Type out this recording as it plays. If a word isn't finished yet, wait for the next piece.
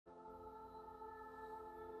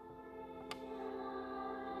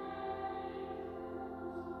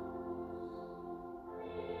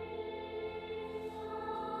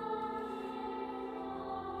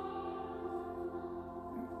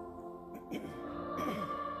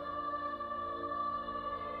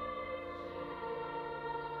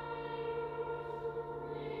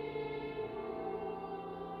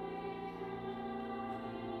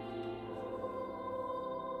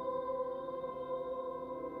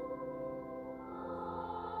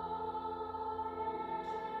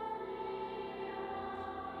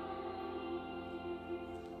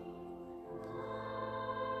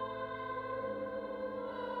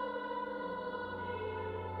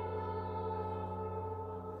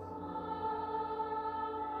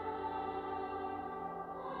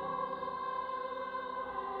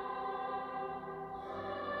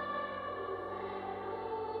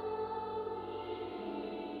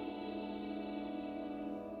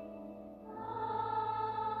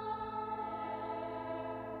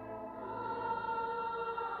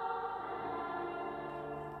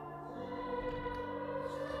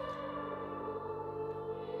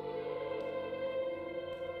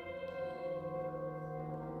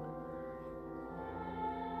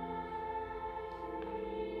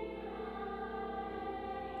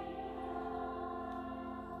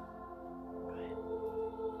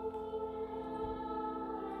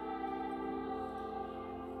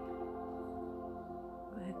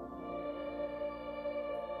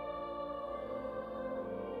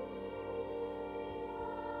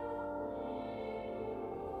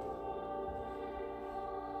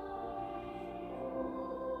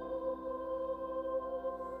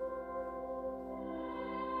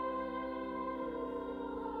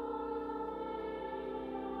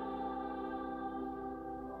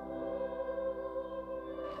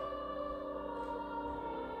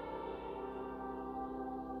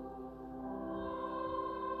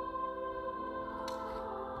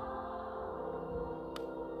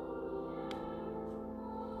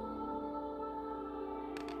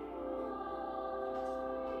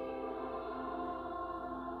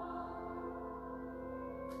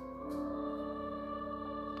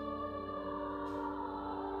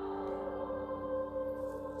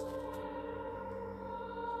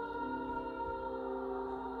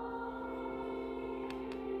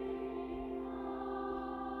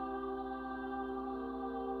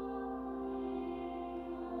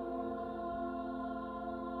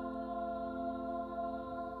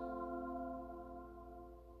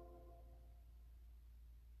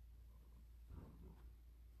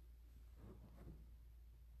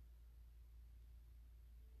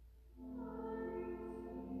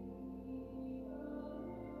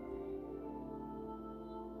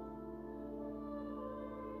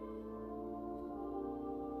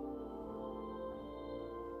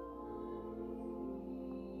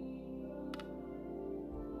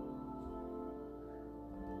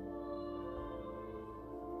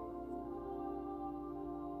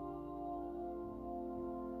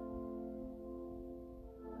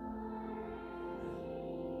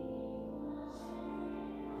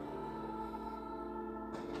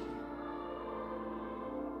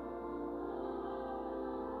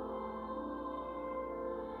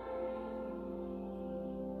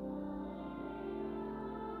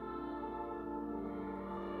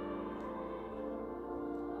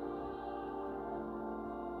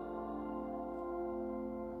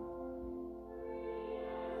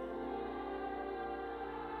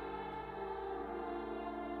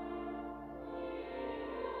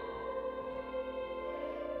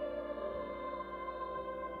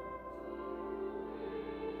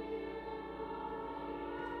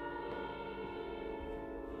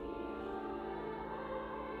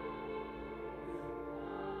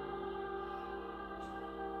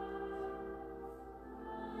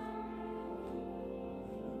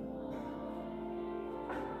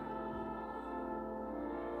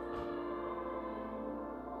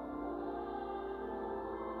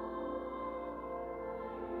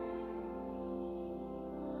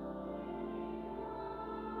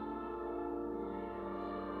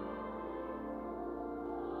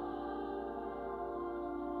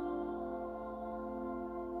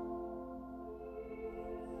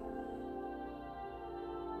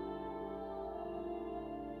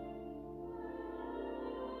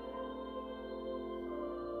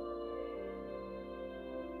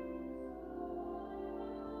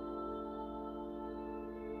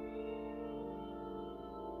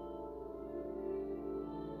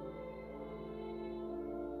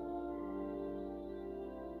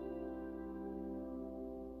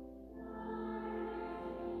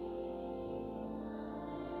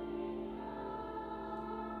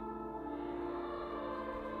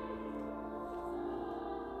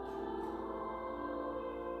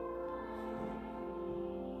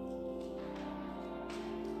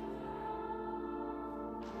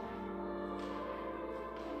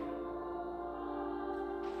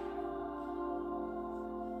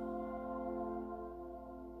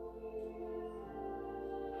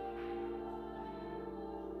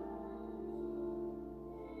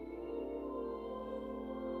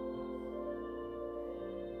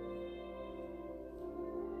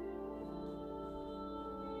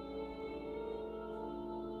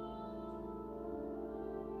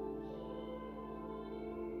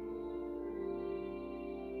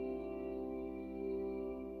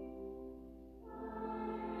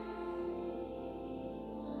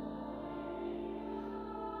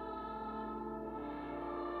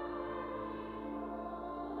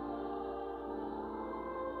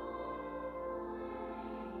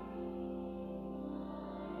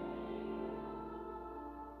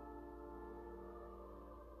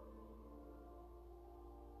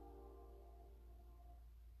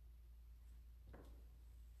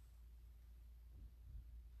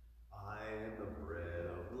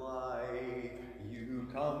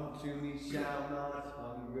come to me shall not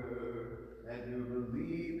hunger, and who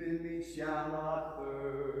believe in me shall not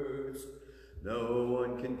thirst. No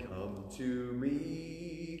one can come to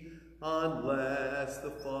me unless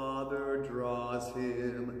the Father draws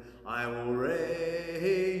him. I will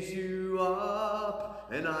raise you up,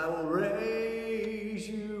 and I will raise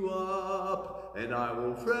you up, and I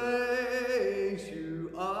will raise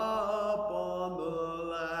you up on the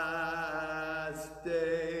last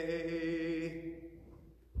day.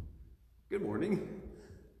 Good morning.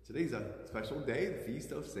 Today's a special day, the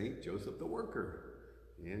feast of St. Joseph the Worker.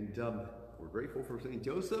 And we're grateful for St.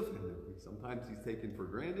 Joseph, and sometimes he's taken for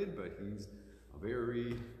granted, but he's a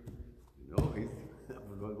very, if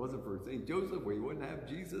it wasn't for St. Joseph, we wouldn't have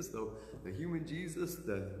Jesus, though the human Jesus,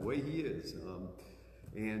 the way he is.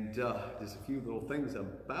 Just a few little things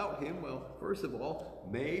about him. Well, first of all,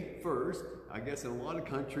 May 1st, I guess in a lot of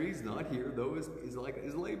countries, not here though, is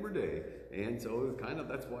Labor Day. And so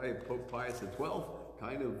that's why Pope Pius XII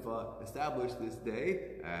kind of established this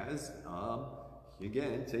day as,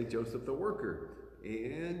 again, St. Joseph the Worker.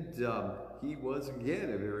 And he was,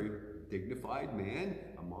 again, a very dignified man,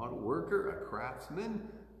 a model worker, a craftsman,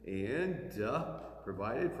 and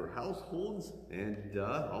provided for households and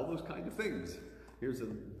all those kind of things. Here's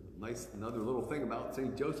another little thing about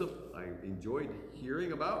St. Joseph I enjoyed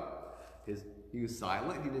hearing about. He was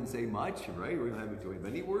silent, he didn't say much, right? We don't have to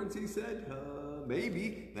many words he said,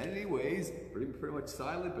 maybe. But anyways, pretty much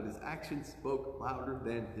silent, but his actions spoke louder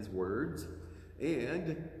than his words.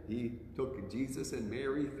 And he took Jesus and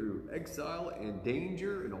Mary through exile and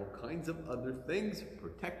danger and all kinds of other things,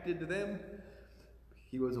 protected them.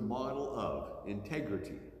 He was a model of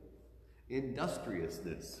integrity,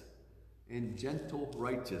 industriousness, and gentle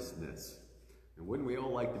righteousness. And wouldn't we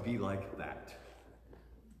all like to be like that?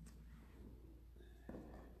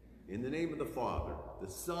 In the name of the Father, the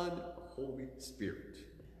Son, the Holy Spirit.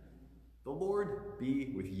 The Lord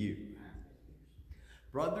be with you.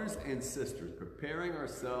 Brothers and sisters, preparing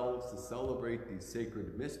ourselves to celebrate these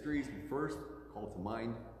sacred mysteries, we first call to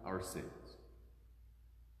mind our sins.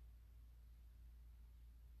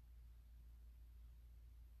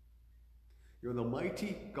 You're the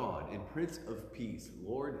mighty God and Prince of Peace.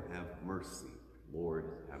 Lord, have mercy. Lord,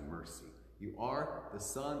 have mercy. You are the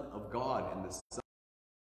Son of God and the Son of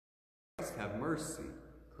Christ. Have mercy.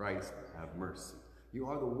 Christ, have mercy. You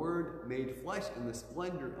are the Word made flesh in the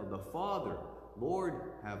splendor of the Father. Lord,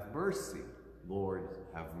 have mercy. Lord,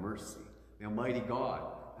 have mercy. The Almighty God,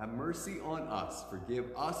 have mercy on us. Forgive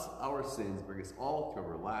us our sins. Bring us all to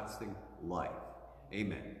everlasting life.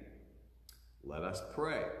 Amen. Let us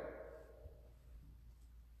pray.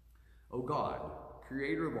 O God,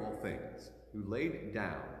 creator of all things, who laid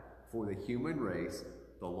down for the human race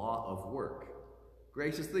the law of work,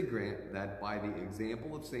 graciously grant that by the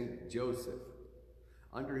example of St. Joseph,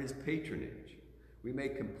 under his patronage, we may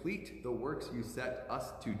complete the works you set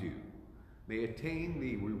us to do, may attain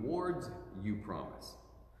the rewards you promise.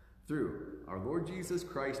 Through our Lord Jesus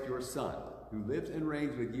Christ, your Son, who lives and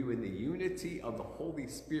reigns with you in the unity of the Holy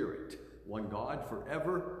Spirit, one God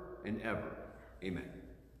forever and ever. Amen.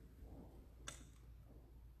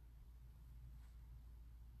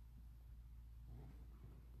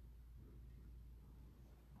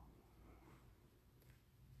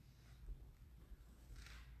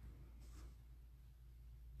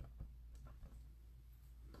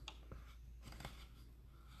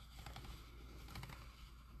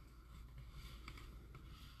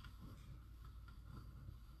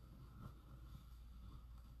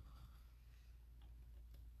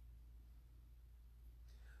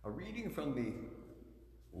 A reading from the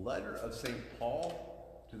letter of St.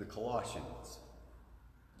 Paul to the Colossians.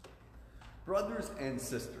 Brothers and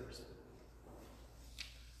sisters,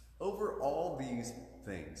 over all these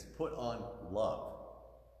things, put on love.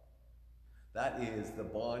 That is the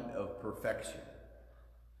bond of perfection.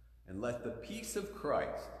 And let the peace of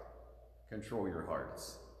Christ control your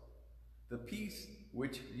hearts. The peace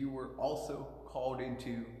which you were also called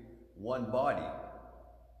into one body.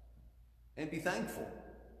 And be thankful.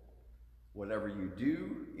 Whatever you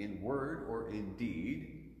do, in word or in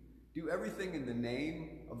deed, do everything in the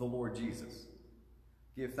name of the Lord Jesus.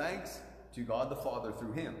 Give thanks to God the Father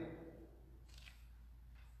through him.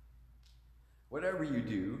 Whatever you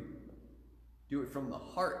do, do it from the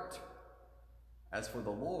heart, as for the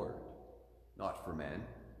Lord, not for men,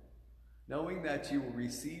 knowing that you will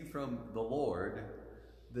receive from the Lord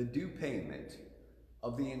the due payment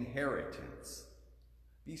of the inheritance.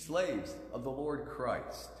 Be slaves of the Lord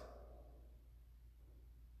Christ.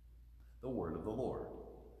 The word of the Lord.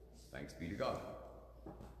 Thanks be to God.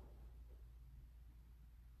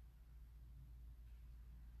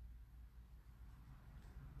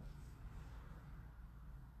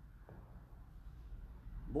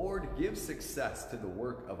 Lord, give success to the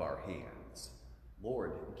work of our hands.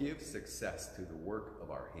 Lord, give success to the work of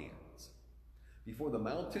our hands. Before the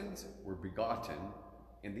mountains were begotten,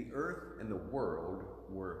 and the earth and the world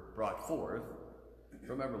were brought forth,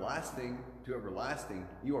 from everlasting to everlasting,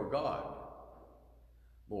 you are God.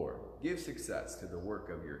 Lord, give success to the work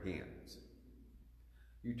of your hands.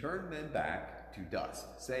 You turn men back to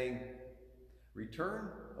dust, saying, return,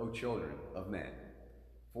 O children of men,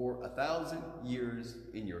 for 1,000 years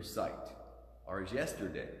in your sight are as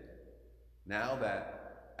yesterday, now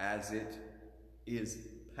that as it is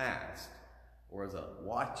past, or as a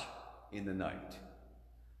watch in the night.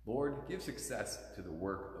 Lord, give success to the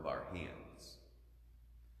work of our hands.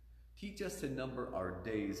 Teach us to number our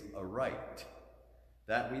days aright,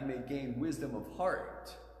 that we may gain wisdom of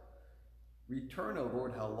heart. Return, O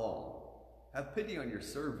Lord, how long? Have pity on your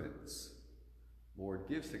servants. Lord,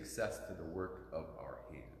 give success to the work of our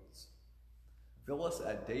hands. Fill us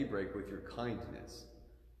at daybreak with your kindness.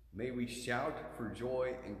 May we shout for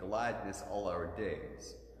joy and gladness all our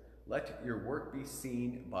days. Let your work be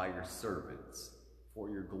seen by your servants, for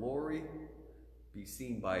your glory be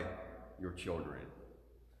seen by your children.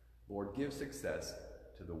 Lord, give success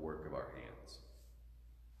to the work of our hands.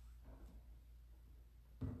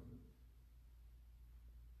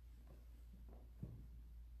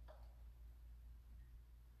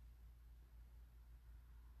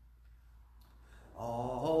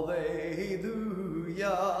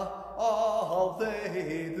 Alleluia,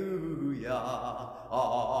 alleluia, alleluia,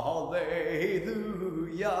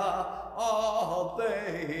 alleluia, alleluia,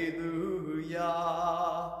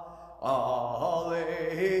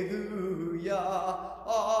 alleluia,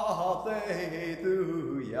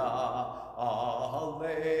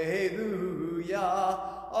 alleluia,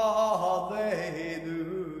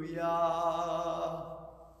 alleluia.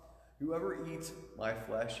 Whoever eats my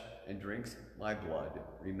flesh and drinks my blood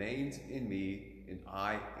remains in me, and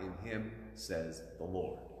I in him, says the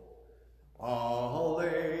Lord.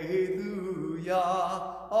 Alleluia,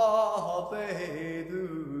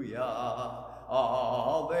 alleluia,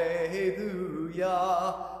 alleluia,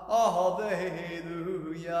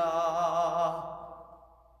 alleluia.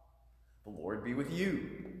 The Lord be with you.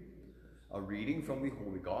 A reading from the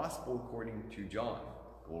Holy Gospel according to John.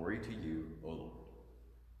 Glory to you, O Lord.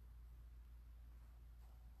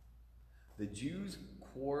 The Jews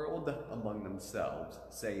quarreled among themselves,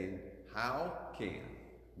 saying, how can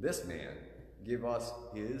this man give us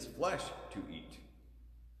his flesh to eat?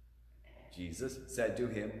 Jesus said to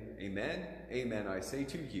him, amen, amen, I say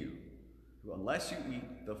to you, unless you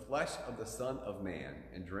eat the flesh of the Son of Man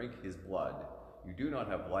and drink his blood, you do not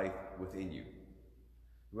have life within you.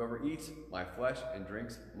 Whoever eats my flesh and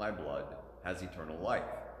drinks my blood has eternal life,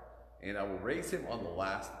 and I will raise him on the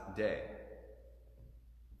last day.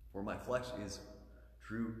 For my flesh is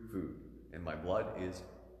true food, and my blood is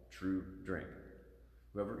true drink.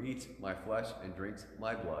 Whoever eats my flesh and drinks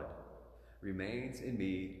my blood remains in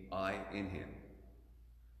me, I in him.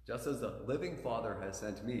 Just as the living Father has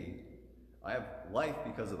sent me, I have life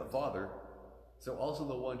because of the Father, so also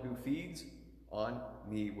the one who feeds on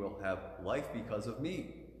me will have life because of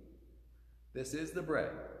me. This is the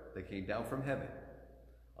bread that came down from heaven,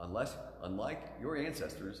 unlike your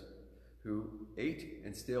ancestors, who ate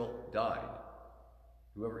and still died.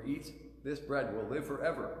 Whoever eats this bread will live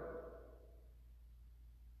forever.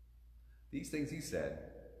 These things he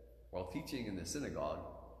said while teaching in the synagogue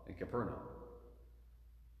in Capernaum.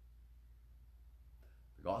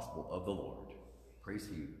 The Gospel of the Lord. Praise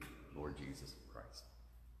to you, Lord Jesus Christ.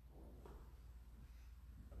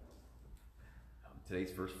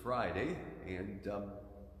 Today's First Friday, and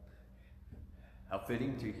how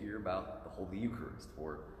fitting to hear about the Holy Eucharist,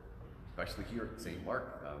 for especially here at St.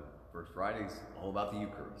 Mark, First Friday is all about the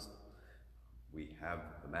Eucharist. We have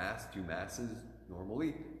the Mass, 2 Masses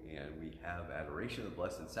normally, and we have Adoration of the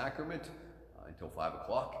Blessed Sacrament until 5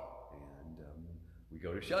 o'clock, and we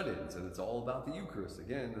go to shut-ins, and it's all about the Eucharist.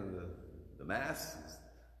 Again, the Mass is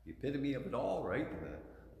the epitome of it all, right?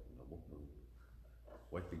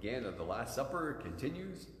 What began at the Last Supper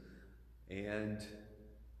continues, and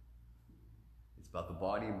it's about the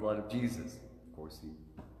body and blood of Jesus. Of course, he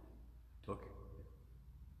took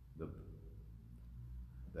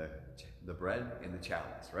the bread and the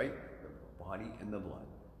chalice, right? The body and the blood.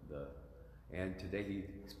 And today he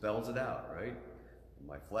spells it out, right?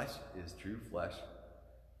 My flesh is true flesh.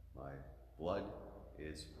 My blood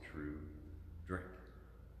is true drink.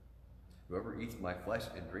 Whoever eats my flesh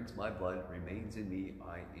and drinks my blood remains in me,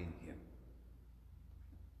 I in him.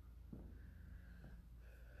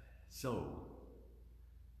 So,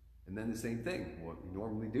 and then the same thing. What we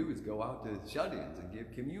normally do is go out to shut-ins and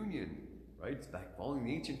give communion, right? It's back following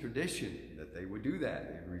the ancient tradition that they would do that.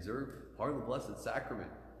 They would reserve part of the Blessed Sacrament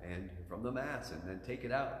and from the Mass and then take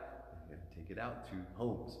it out to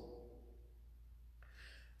homes.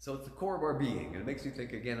 So it's the core of our being, and it makes me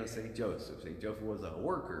think again of St. Joseph. St. Joseph was a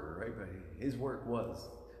worker, right? But his work was,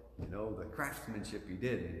 the craftsmanship he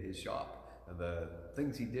did in his shop, and the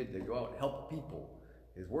things he did to go out and help people.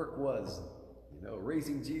 His work was,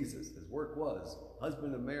 raising Jesus. His work was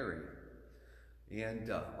husband of Mary. And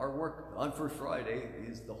our work on First Friday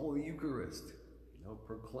is the Holy Eucharist.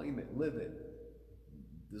 Proclaim it, live it,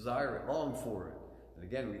 desire it, long for it. And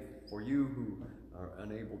again, for you who are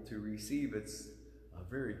unable to receive, it's a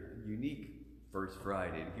very unique First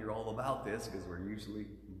Friday to hear all about this, because we're usually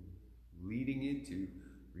leading into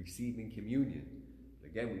receiving communion.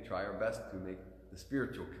 Again, we try our best to make the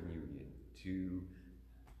spiritual communion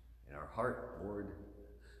in our heart. Lord,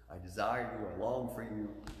 I desire you, I long for you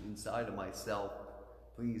inside of myself.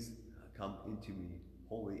 Please come into me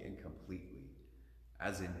wholly and completely,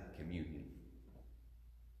 as in communion.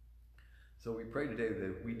 So we pray today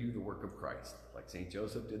that we do the work of Christ, like St.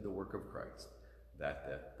 Joseph did the work of Christ, that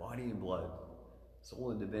the body and blood,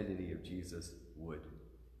 soul and divinity of Jesus would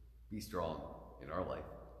be strong in our life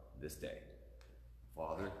this day.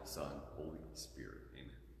 Father, Son, Holy Spirit. Amen.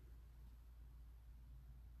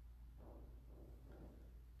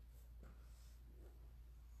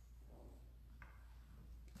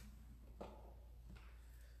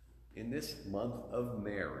 In this month of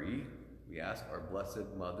Mary, we ask our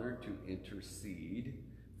Blessed Mother to intercede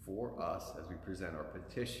for us as we present our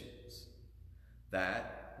petitions,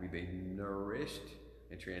 that we may be nourished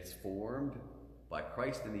and transformed by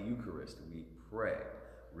Christ in the Eucharist. We pray,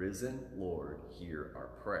 risen Lord, hear our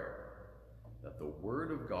prayer. That the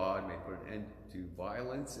word of God may put an end to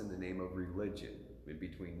violence in the name of religion, and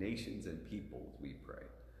between nations and peoples, we pray.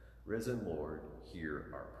 Risen Lord, hear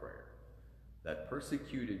our prayer. That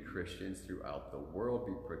persecuted Christians throughout the world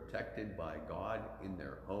be protected by God in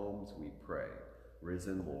their homes, we pray.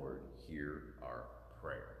 Risen Lord, hear our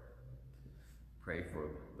prayer. Pray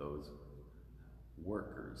for those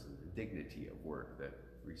workers and the dignity of work, that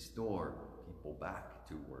restore people back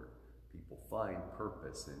to work. People find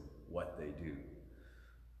purpose in what they do.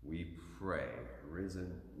 We pray,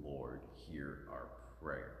 risen Lord, hear our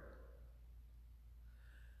prayer.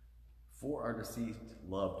 For our deceased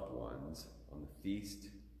loved ones on the feast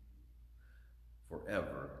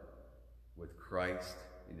forever with Christ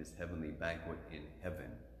in his heavenly banquet in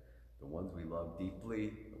heaven, the ones we love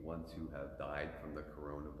deeply, the ones who have died from the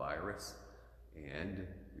coronavirus, and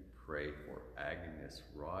we pray for Agnes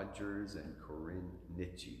Rogers and Corinne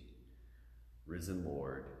Nitchie. Risen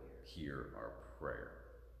Lord, hear our prayer.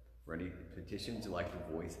 For any petitions you'd like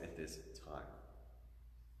to voice at this time.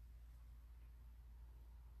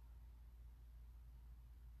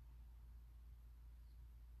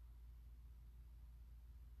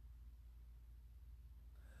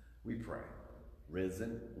 We pray,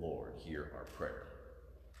 risen Lord, hear our prayer.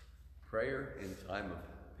 Prayer in time of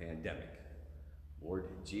pandemic. Lord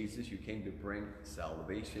Jesus, you came to bring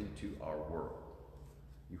salvation to our world.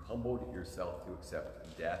 You humbled yourself to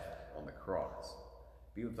accept death on the cross.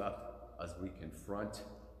 Be with us as we confront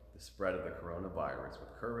the spread of the coronavirus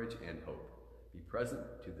with courage and hope. Be present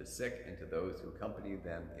to the sick and to those who accompany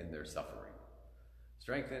them in their suffering.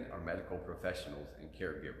 Strengthen our medical professionals and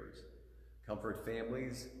caregivers. Comfort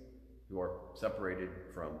families who are separated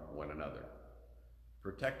from one another.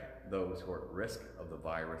 Protect those who are at risk of the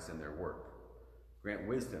virus in their work. Grant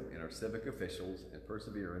wisdom in our civic officials and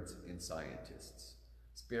perseverance in scientists.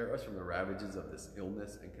 Spare us from the ravages of this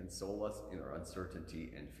illness and console us in our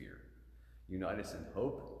uncertainty and fear. Unite us in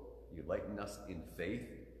hope, enlighten us in faith,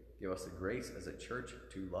 give us the grace as a church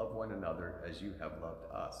to love one another as you have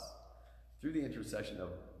loved us. Through the intercession of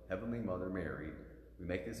Heavenly Mother Mary, we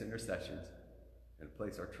make these intercessions and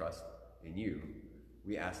place our trust in you.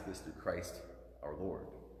 We ask this through Christ our Lord.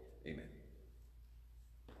 Amen.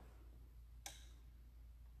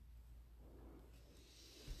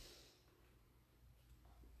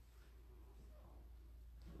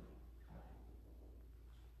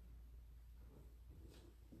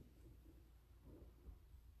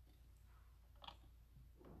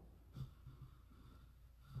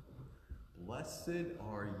 Blessed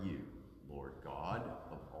are you, Lord God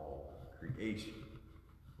of all creation,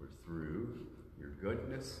 for through your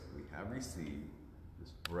goodness we have received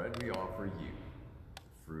this bread we offer you, the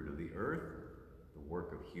fruit of the earth, the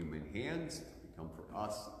work of human hands, become for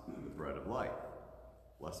us the bread of life.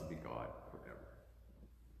 Blessed be God forever.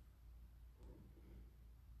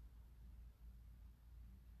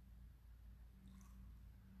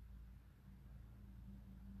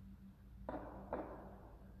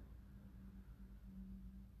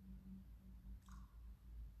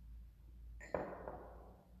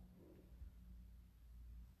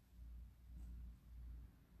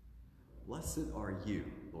 Blessed are you,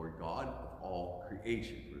 Lord God of all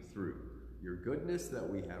creation, for through your goodness that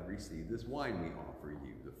we have received this wine we offer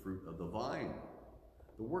you, the fruit of the vine,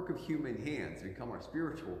 the work of human hands, become our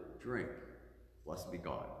spiritual drink. Blessed be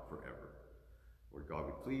God forever. Lord God,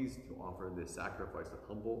 be pleased to offer this sacrifice of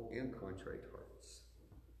humble and contrite hearts.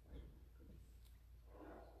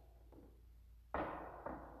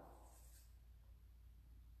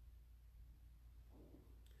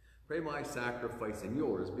 Pray my sacrifice and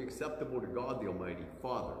yours be acceptable to God the Almighty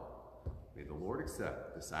Father. May the Lord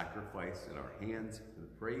accept the sacrifice in our hands for the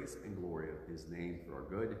praise and glory of his name for our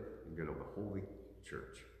good and good of the Holy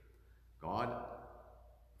Church. God,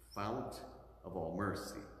 fount of all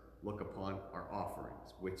mercy, look upon our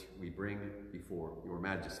offerings, which we bring before your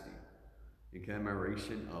majesty, in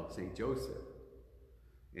commemoration of St. Joseph,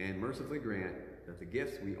 and mercifully grant that the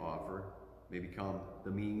gifts we offer may become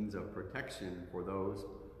the means of protection for those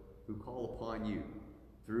who call upon you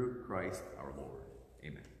through Christ our Lord.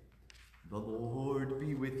 Amen. The Lord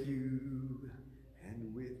be with you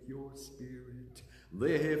and with your spirit.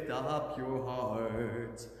 Lift up your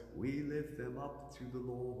hearts. We lift them up to the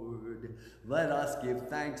Lord. Let us give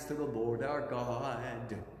thanks to the Lord our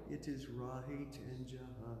God. It is right and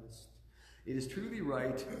just. It is truly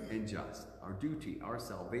right and just, our duty, our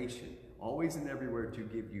salvation, always and everywhere to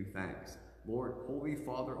give you thanks, Lord, Holy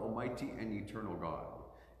Father, Almighty and eternal God,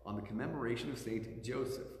 on the commemoration of Saint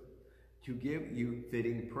Joseph, to give you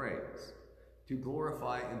fitting praise, to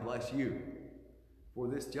glorify and bless you. For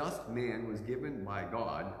this just man was given by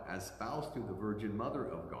God as spouse to the Virgin Mother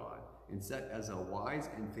of God, and set as a wise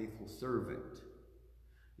and faithful servant,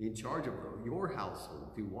 in charge of your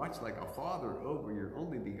household, to watch like a father over your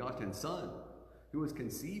only begotten Son, who was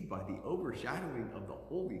conceived by the overshadowing of the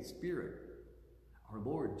Holy Spirit, our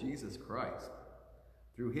Lord Jesus Christ.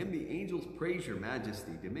 Through him the angels praise your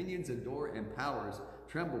majesty, dominions adore, and powers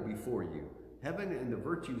tremble before you. Heaven and the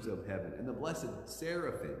virtues of heaven and the blessed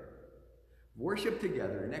seraphim worship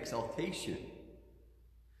together in exaltation.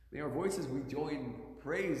 May our voices we join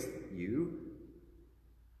praise you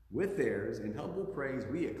with theirs. In humble praise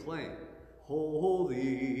we acclaim,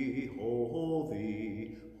 Holy,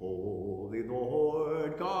 holy, holy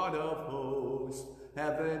Lord God of hosts.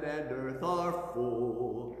 Heaven and earth are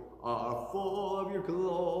full of your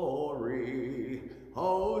glory.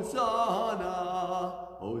 Hosanna,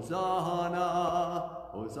 Hosanna,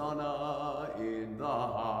 Hosanna in the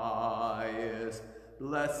highest.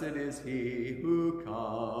 Blessed is he who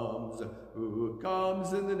comes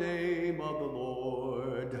in the name of the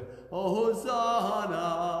Lord.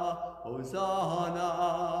 Hosanna,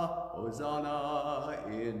 Hosanna, Hosanna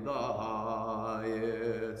in the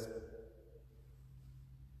highest.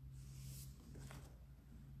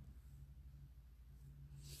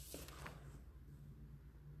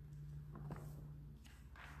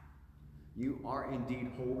 You are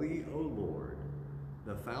indeed holy, O Lord,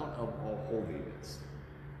 the fount of all holiness.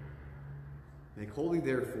 Make holy,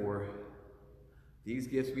 therefore, these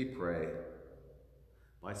gifts, we pray,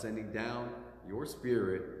 by sending down your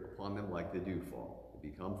Spirit upon them like the dewfall, to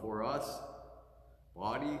become for us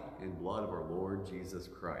body and blood of our Lord Jesus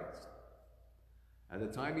Christ. At the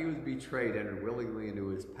time he was betrayed, entered willingly into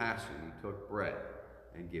his passion, he took bread,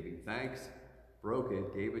 and giving thanks, broke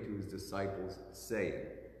it, gave it to his disciples, saying,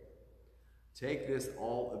 "Take this,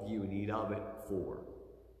 all of you, and eat of it, for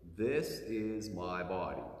this is my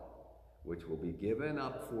body, which will be given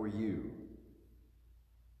up for you."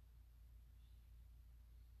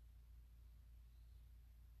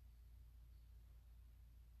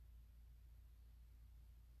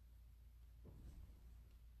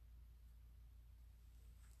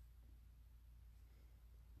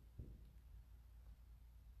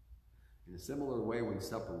 In a similar way, when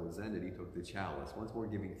supper was ended, he took the chalice, once more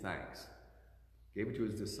giving thanks, gave it to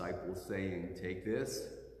his disciples, saying, "Take this,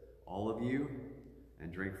 all of you,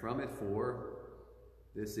 and drink from it, for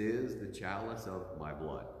this is the chalice of my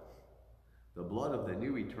blood, the blood of the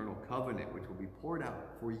new eternal covenant, which will be poured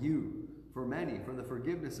out for you, for many, for the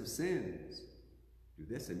forgiveness of sins. Do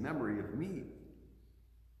this in memory of me."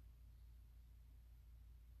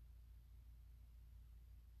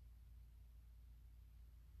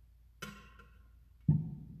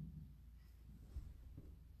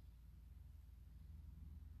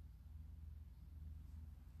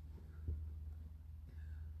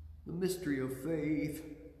 The mystery of faith,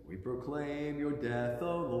 we proclaim your death,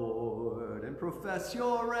 O Lord, and profess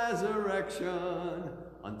your resurrection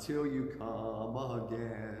until you come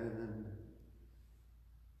again.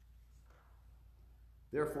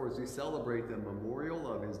 Therefore, as we celebrate the memorial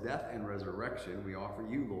of his death and resurrection, we offer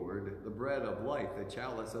you, Lord, the bread of life, the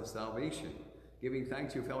chalice of salvation, Giving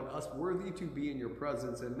thanks, you found us worthy to be in your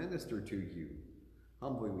presence and minister to you.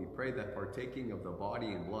 Humbly we pray that partaking of the body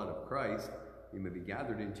and blood of Christ, we may be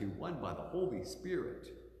gathered into one by the Holy Spirit.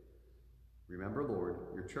 Remember, Lord,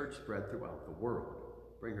 your church spread throughout the world.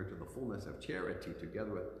 Bring her to the fullness of charity,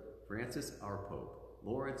 together with Francis, our Pope,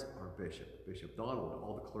 Lawrence, our Bishop, Bishop Donald, and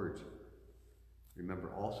all the clergy.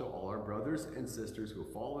 Remember also all our brothers and sisters who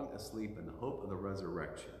have fallen asleep in the hope of the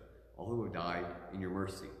resurrection, all who have died in your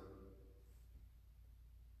mercy.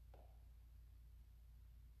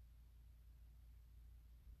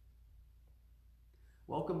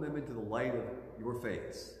 Welcome them into the light of your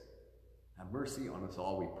face. Have mercy on us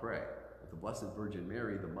all, we pray, with the Blessed Virgin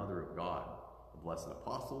Mary, the Mother of God, the blessed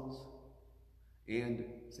apostles, and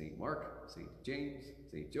St. Mark, St. James,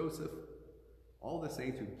 St. Joseph, all the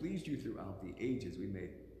saints who pleased you throughout the ages. We may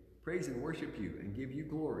praise and worship you and give you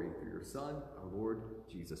glory through your Son, our Lord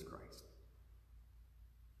Jesus Christ.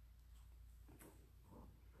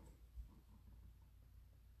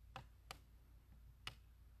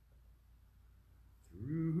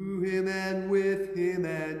 Through him and with him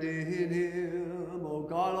and in him, O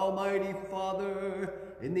God, Almighty Father,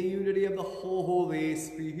 in the unity of the Holy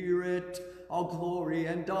Spirit, all glory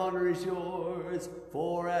and honor is yours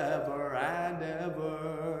forever and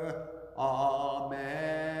ever.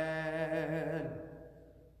 Amen.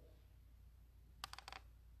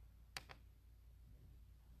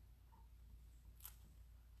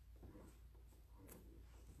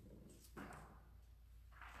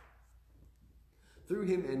 Through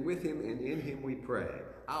him and with him and in him we pray.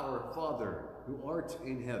 Our Father, who art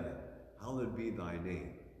in heaven, hallowed be thy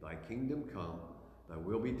name. Thy kingdom come, thy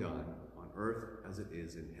will be done, on earth as it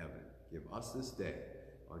is in heaven. Give us this day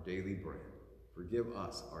our daily bread. Forgive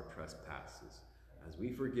us our trespasses, as we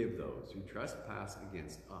forgive those who trespass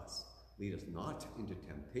against us. Lead us not into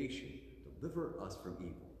temptation. Deliver us from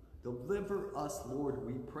evil. Deliver us, Lord,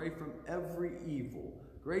 we pray, from every evil.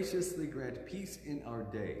 Graciously grant peace in our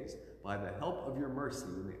days. By the help of your mercy,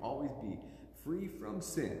 we may always be free from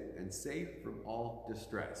sin and safe from all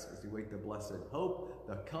distress, as we wait the blessed hope,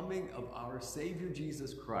 the coming of our Savior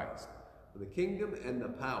Jesus Christ. For the kingdom and the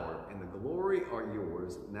power and the glory are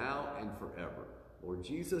yours, now and forever. Lord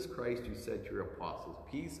Jesus Christ, you said to your apostles,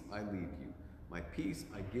 peace I leave you, my peace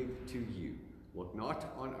I give to you. Look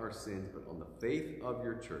not on our sins, but on the faith of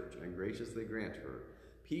your church, and graciously grant her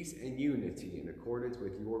peace and unity in accordance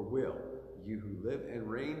with your will, you who live and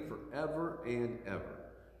reign forever and ever.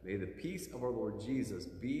 May the peace of our Lord Jesus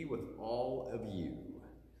be with all of you.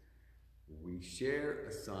 We share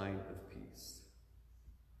a sign of peace.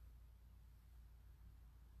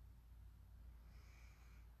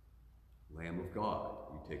 Lamb of God,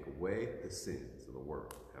 you take away the sins of the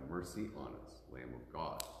world. Have mercy on us. Lamb of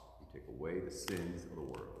God, you take away the sins of the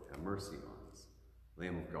world. Have mercy on us.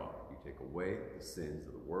 Lamb of God, you take away the sins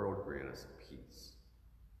of the world. Grant us peace.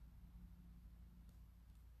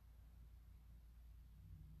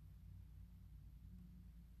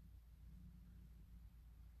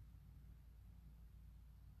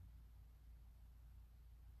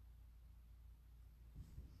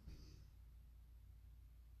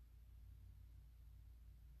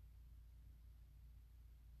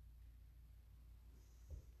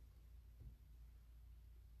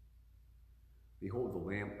 Behold the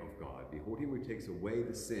Lamb of God. Behold him who takes away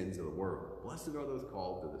the sins of the world. Blessed are those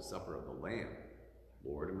called to the supper of the Lamb.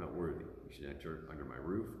 Lord, I'm not worthy. You should enter under my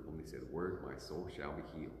roof. Only say the word, my soul shall be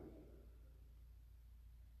healed.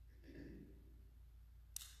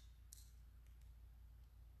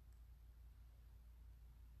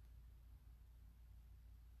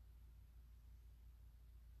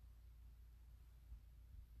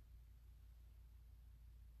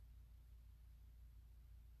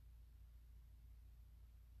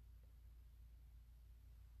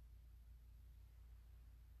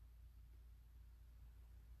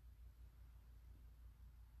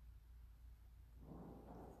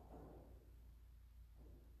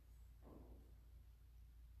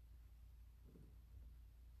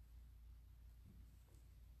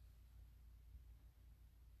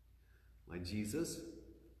 My Jesus,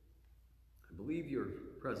 I believe you're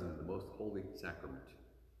present in the most holy sacrament.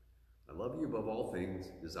 I love you above all things,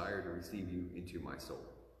 desire to receive you into my soul.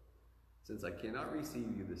 Since I cannot receive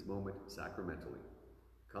you this moment sacramentally,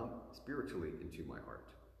 come spiritually into my heart.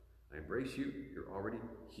 I embrace you, you're already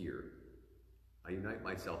here. I unite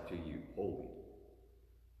myself to you wholly.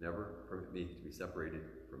 Never permit me to be separated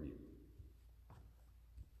from you.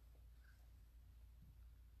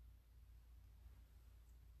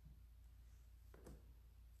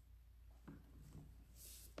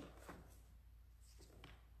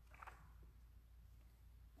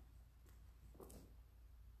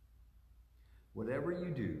 Whatever you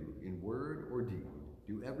do, in word or deed,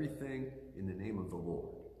 do everything in the name of the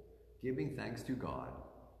Lord, giving thanks to God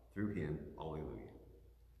through him. Alleluia.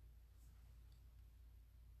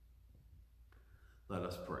 Let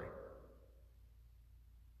us pray.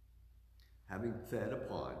 Having fed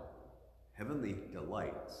upon heavenly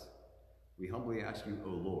delights, we humbly ask you, O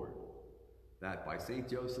Lord, that by St.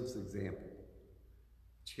 Joseph's example,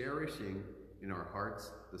 cherishing in our hearts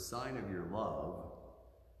the sign of your love,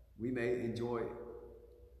 we may enjoy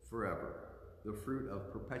forever the fruit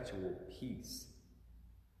of perpetual peace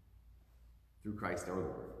through Christ our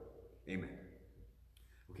Lord. Amen.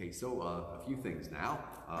 Okay, so a few things now.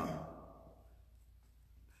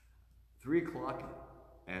 3 o'clock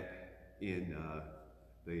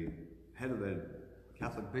the head of the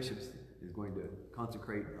Catholic bishops is going to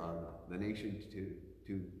consecrate the nation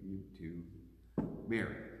to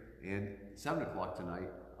Mary. And 7 o'clock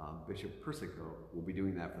tonight, Bishop Persico will be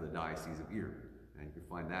doing that for the Diocese of Erie. And you can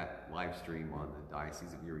find that live stream on the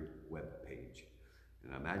Diocese of Erie web page.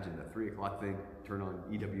 And I imagine the 3 o'clock thing, turn on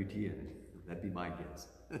EWTN. That'd be my guess.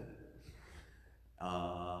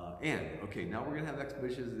 Okay, now we're going to have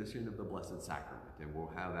exposition of the Blessed Sacrament, and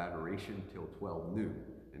we'll have adoration till 12 noon.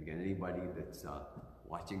 And again, anybody that's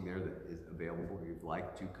watching there that is available, if you'd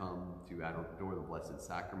like to come to adore the Blessed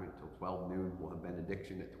Sacrament till 12 noon, we'll have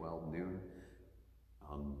benediction at 12 noon.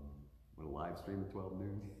 Want to live stream at 12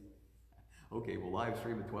 noon? Okay, we'll live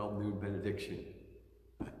stream at 12 noon benediction.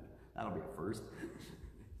 That'll be a first.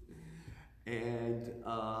 And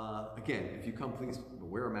again, if you come, please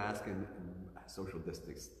wear a mask and social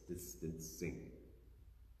distancing.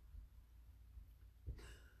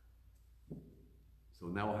 So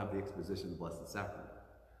now we'll have the exposition of the Blessed Sacrament.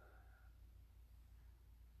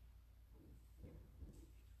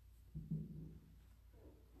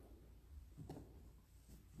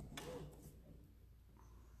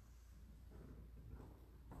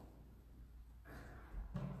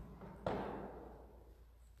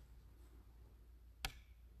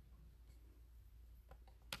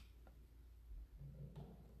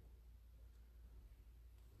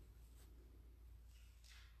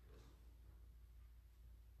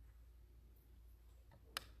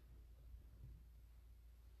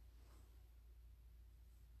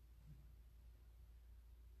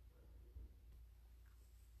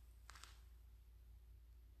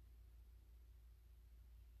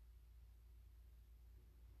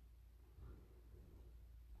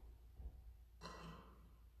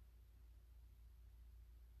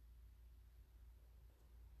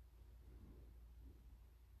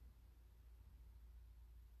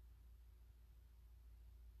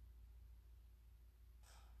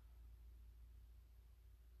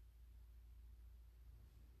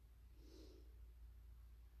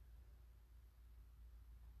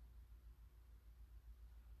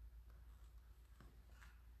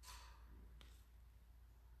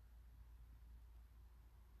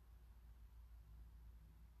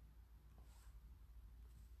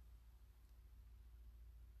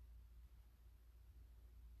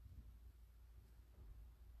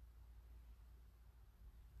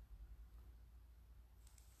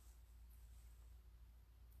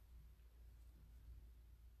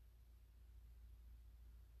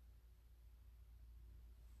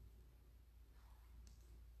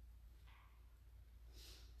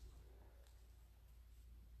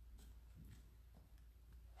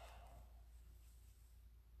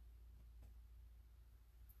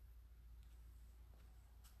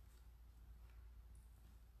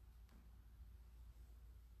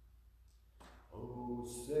 O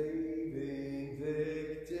saving